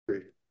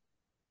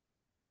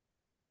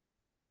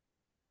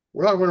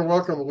Well, I want to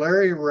welcome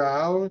Larry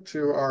Rao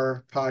to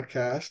our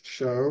podcast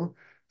show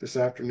this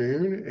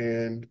afternoon.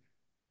 And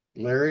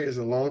Larry is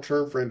a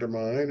long-term friend of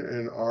mine,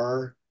 and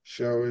our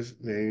show is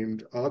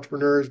named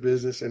Entrepreneurs,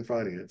 Business, and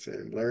Finance.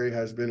 And Larry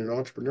has been an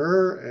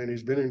entrepreneur, and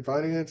he's been in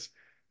finance,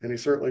 and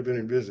he's certainly been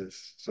in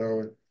business.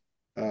 So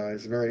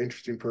he's a very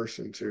interesting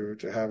person to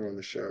have on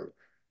the show.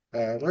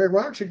 Larry,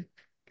 why don't you,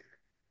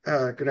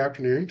 good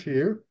afternoon to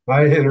you.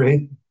 Hi,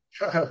 Henry.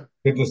 Good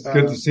uh,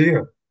 to see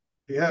you.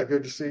 Yeah,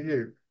 good to see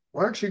you.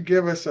 Why don't you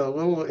give us a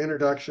little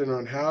introduction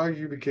on how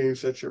you became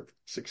such a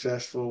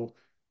successful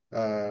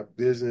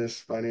business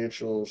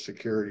financial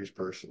securities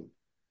person?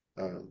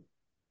 Um,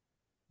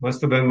 Must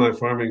have been my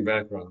farming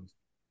background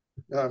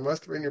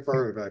must have been your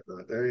farming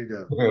background. There you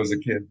go. when I was a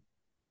kid.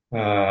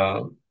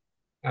 Uh,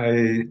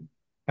 I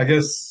I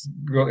guess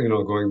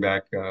going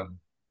back, I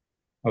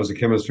was a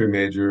chemistry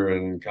major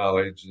in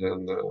college,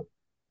 and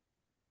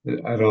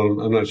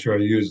I'm not sure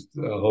I used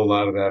a whole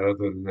lot of that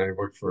other than I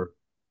worked for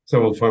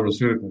several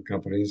pharmaceutical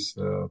companies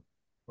for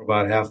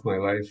about half my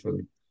life,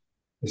 and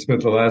I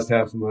spent the last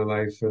half of my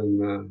life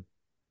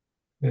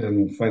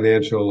in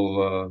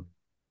financial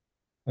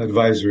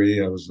advisory.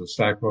 I was a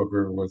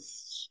stockbroker with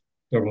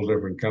several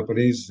different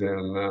companies,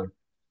 and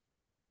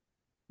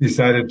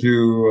decided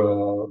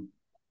to.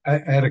 I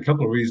had a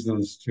couple of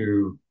reasons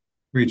to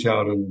reach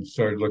out and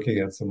start looking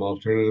at some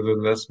alternative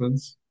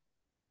investments,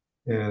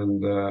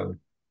 and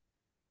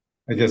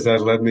I guess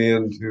that led me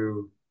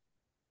into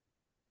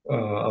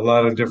a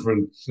lot of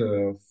different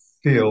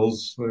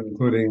fields,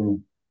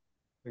 including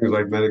things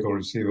like medical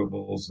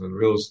receivables and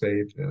real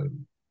estate.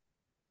 And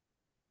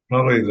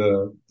probably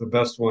the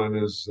best one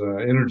is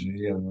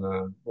energy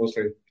and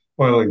mostly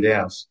oil and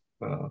gas.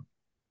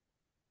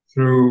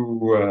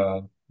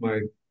 Through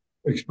my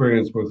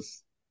experience with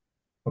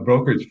a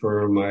brokerage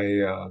firm,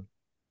 I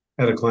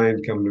had a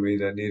client come to me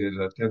that needed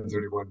a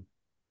 1031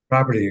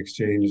 property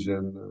exchange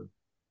and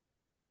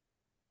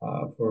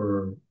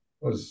for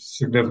a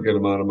significant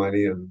amount of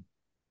money. And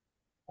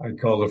I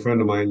called a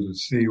friend of mine to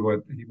see what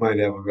he might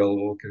have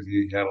available because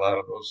he had a lot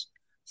of those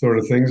sort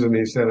of things. And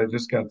he said, I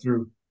just got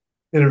through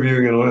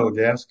interviewing an oil and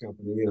gas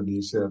company. And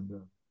he said,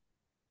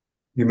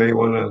 you may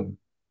want to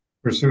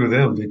pursue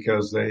them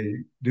because they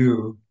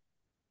do,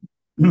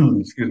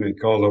 excuse me,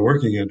 called a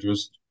working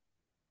interest,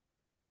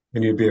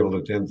 and you'd be able to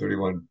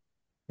 1031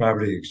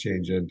 property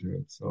exchange into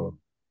it. So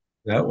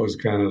that was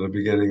kind of the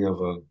beginning of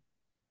a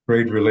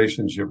great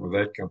relationship with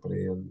that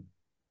company. And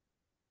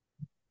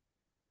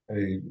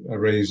I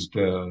raised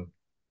uh,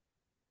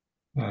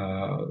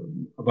 about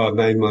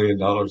 $9 million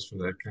for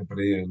that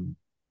company and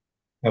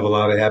have a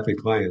lot of happy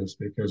clients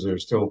because they're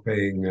still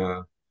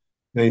paying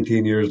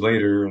 19 years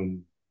later.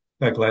 And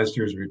in fact, last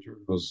year's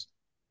return was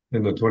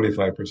in the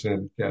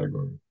 25%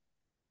 category.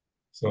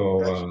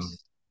 So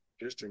That's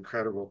just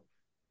incredible.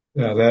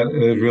 yeah, that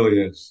it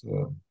really is.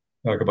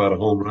 Talk about a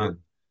home run.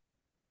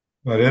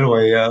 But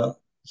anyway,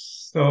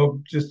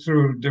 so just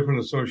through different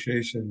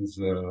associations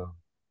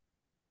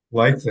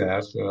like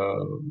that,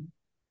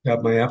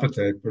 got my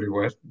appetite pretty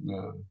wet.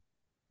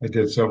 I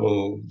did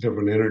several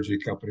different energy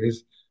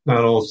companies,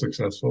 not all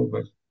successful,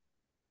 but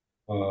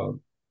uh,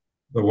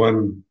 the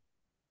one,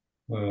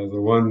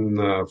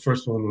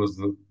 first one was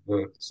the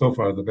so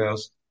far the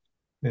best,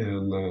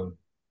 and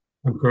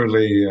I'm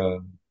currently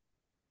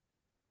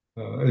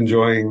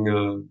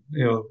enjoying,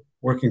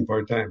 working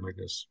part time, I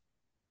guess.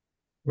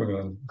 Some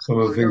of the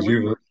Well, things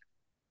you've,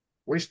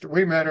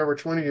 we met over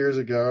 20 years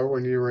ago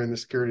when you were in the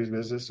securities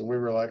business, and we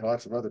were like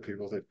lots of other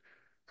people that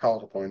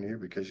called upon you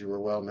because you were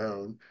well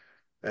known.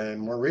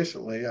 And more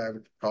recently, I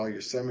would call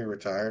you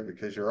semi-retired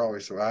because you're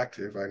always so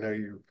active. I know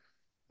you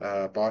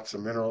bought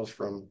some minerals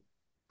from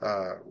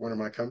one of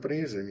my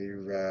companies, and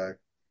you've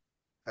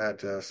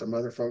had some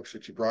other folks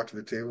that you brought to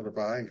the table to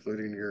buy,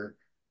 including your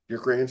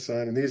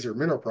grandson. And these are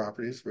mineral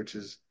properties, which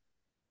is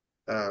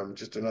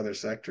just another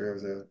sector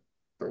of the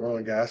oil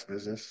and gas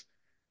business.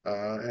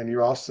 And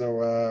you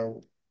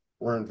also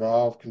were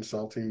involved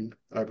consulting,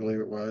 I believe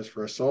it was,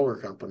 for a solar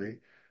company.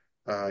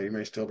 You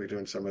may still be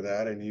doing some of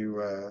that. And you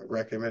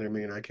recommended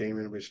me, and I came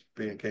in and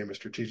became a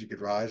strategic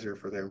advisor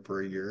for them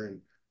for a year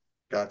and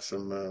got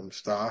some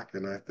stock.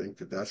 And I think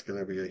that that's going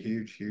to be a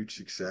huge, huge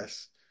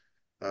success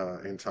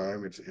in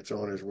time. It's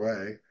on its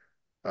way.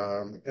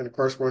 And of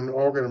course, when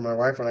Olga and my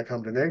wife and I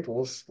come to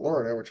Naples,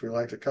 Florida, which we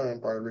like to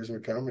come, part of the reason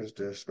we come is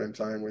to spend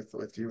time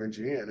with you and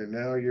Jan. And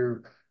now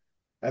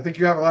I think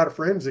you have a lot of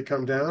friends that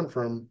come down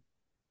from,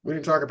 we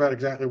didn't talk about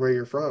exactly where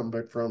you're from,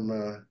 but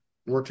from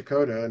North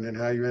Dakota, and then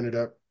how you ended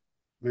up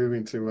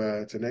moving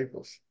to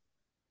Naples.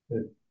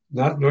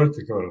 not North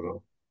Dakota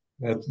though.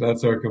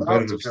 That's our South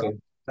competitive Dakota. state.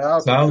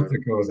 South South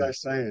Dakota. What was Dakota. I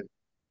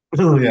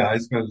saying? Yeah, I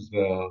spent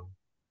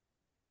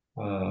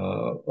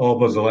all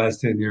but the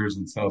last 10 years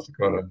in South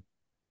Dakota,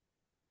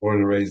 born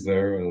and raised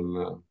there.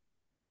 And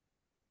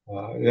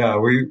yeah,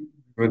 we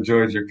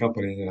enjoyed your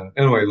company.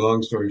 Anyway,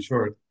 long story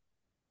short,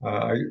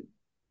 I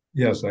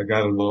yes, I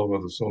got involved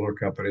with a solar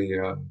company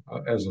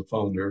as a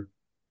founder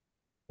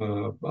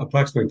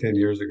approximately 10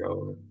 years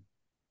ago. And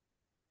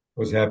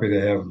was happy to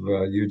have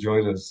you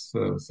join us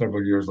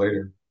several years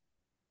later.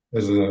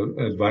 as an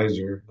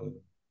advisor.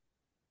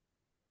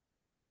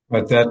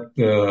 But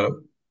a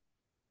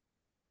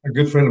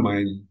good friend of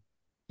mine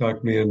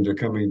talked me into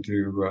coming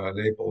to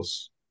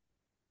Naples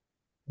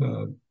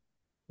uh,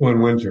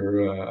 one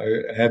winter.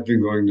 I had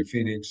been going to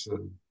Phoenix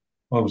and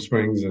Palm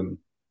Springs and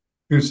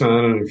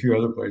Tucson and a few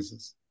other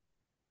places,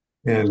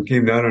 and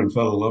came down and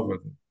fell in love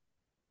with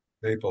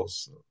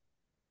Naples.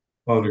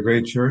 Found a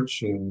great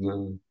church and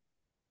a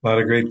lot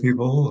of great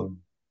people.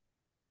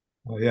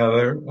 And, yeah,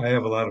 there I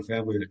have a lot of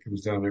family that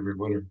comes down every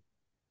winter.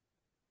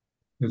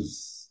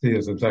 Because,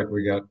 yes, in fact,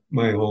 we got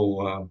my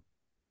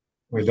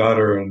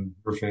daughter and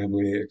her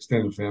family,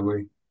 extended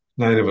family.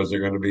 9 of us are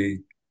going to be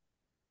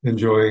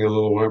enjoying a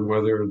little warm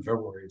weather in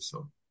February.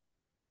 So,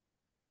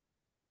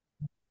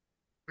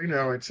 We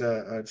know it's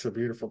a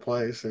beautiful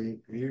place,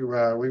 and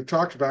we've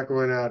talked about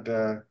going out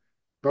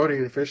boating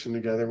and fishing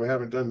together. We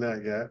haven't done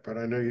that yet, but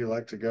I know you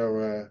like to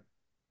go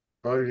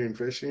boating and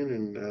fishing,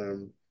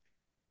 and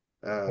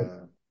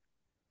uh,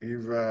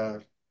 you've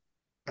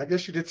I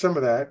guess you did some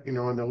of that,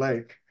 on the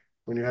lake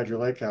when you had your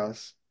lake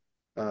house.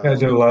 yeah, I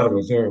did Um, a lot of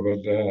it there,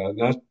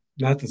 but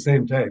not the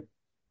same type.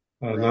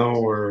 right.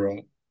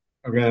 Now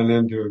I ran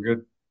into a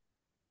good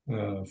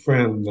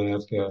friend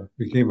that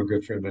became a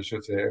good friend, I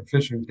should say, a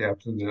fishing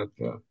captain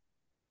that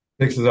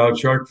takes us out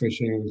shark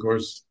fishing. And of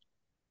course,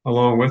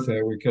 along with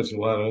that, we catch a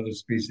lot of other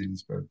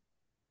species. But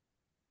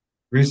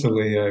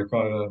recently, I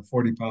caught a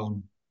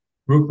 40-pound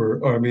grouper,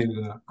 or I mean,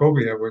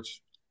 cobia,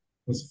 which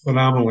was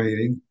phenomenal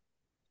eating.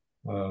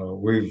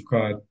 We've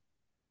caught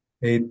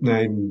 8,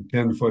 9,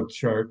 10 foot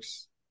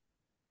sharks,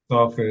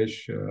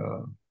 sawfish,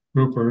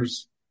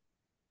 groupers.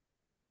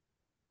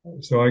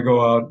 So I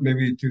go out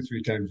maybe 2,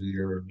 3 times a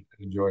year and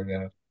enjoy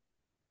that.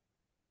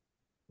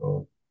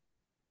 So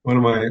one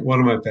of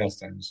my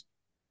pastimes.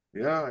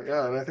 Yeah,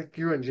 yeah, and I think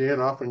you and Jan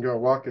often go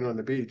walking on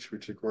the beach,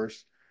 which of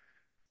course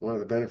one of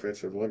the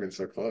benefits of living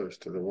so close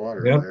to the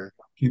water Yep, there.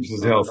 keeps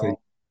us Not at healthy.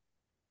 all.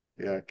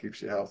 Yeah, it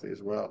keeps you healthy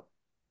as well.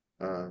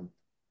 Um,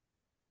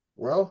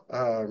 well,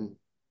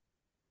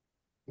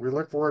 we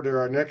look forward to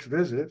our next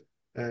visit,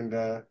 and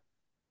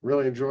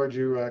really enjoyed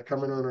you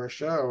coming on our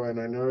show. And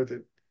I know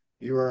that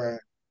you are a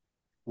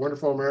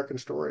wonderful American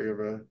story of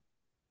a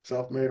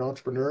self-made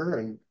entrepreneur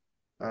and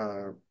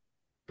uh,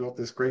 built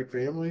this great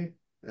family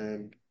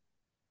and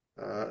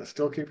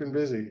still keeping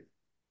busy.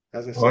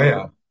 As I Oh said,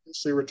 yeah,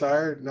 officially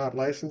retired, not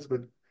licensed,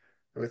 but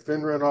with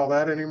FINRA and all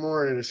that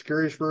anymore, and in a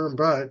securities firm,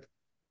 but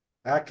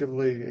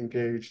actively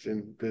engaged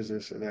in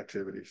business and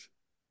activities.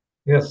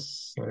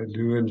 yes, I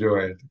do enjoy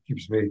it. It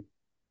keeps me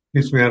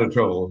out of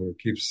trouble. It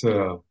keeps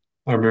our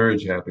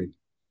marriage happy.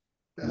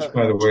 Which,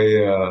 by the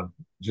way,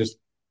 just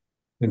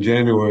in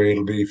January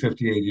it'll be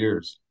 58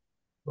 years.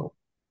 So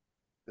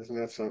Isn't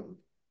that something?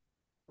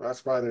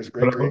 That's why there's she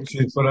put great up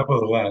she grandkids. put up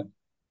with a lot.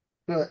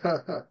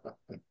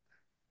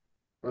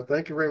 Well,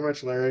 thank you very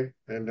much, Larry.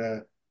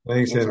 And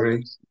Thanks, we'll talk.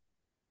 Henry.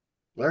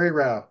 Larry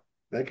Rao,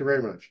 thank you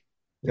very much.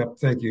 Yep,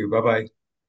 thank you. Bye bye.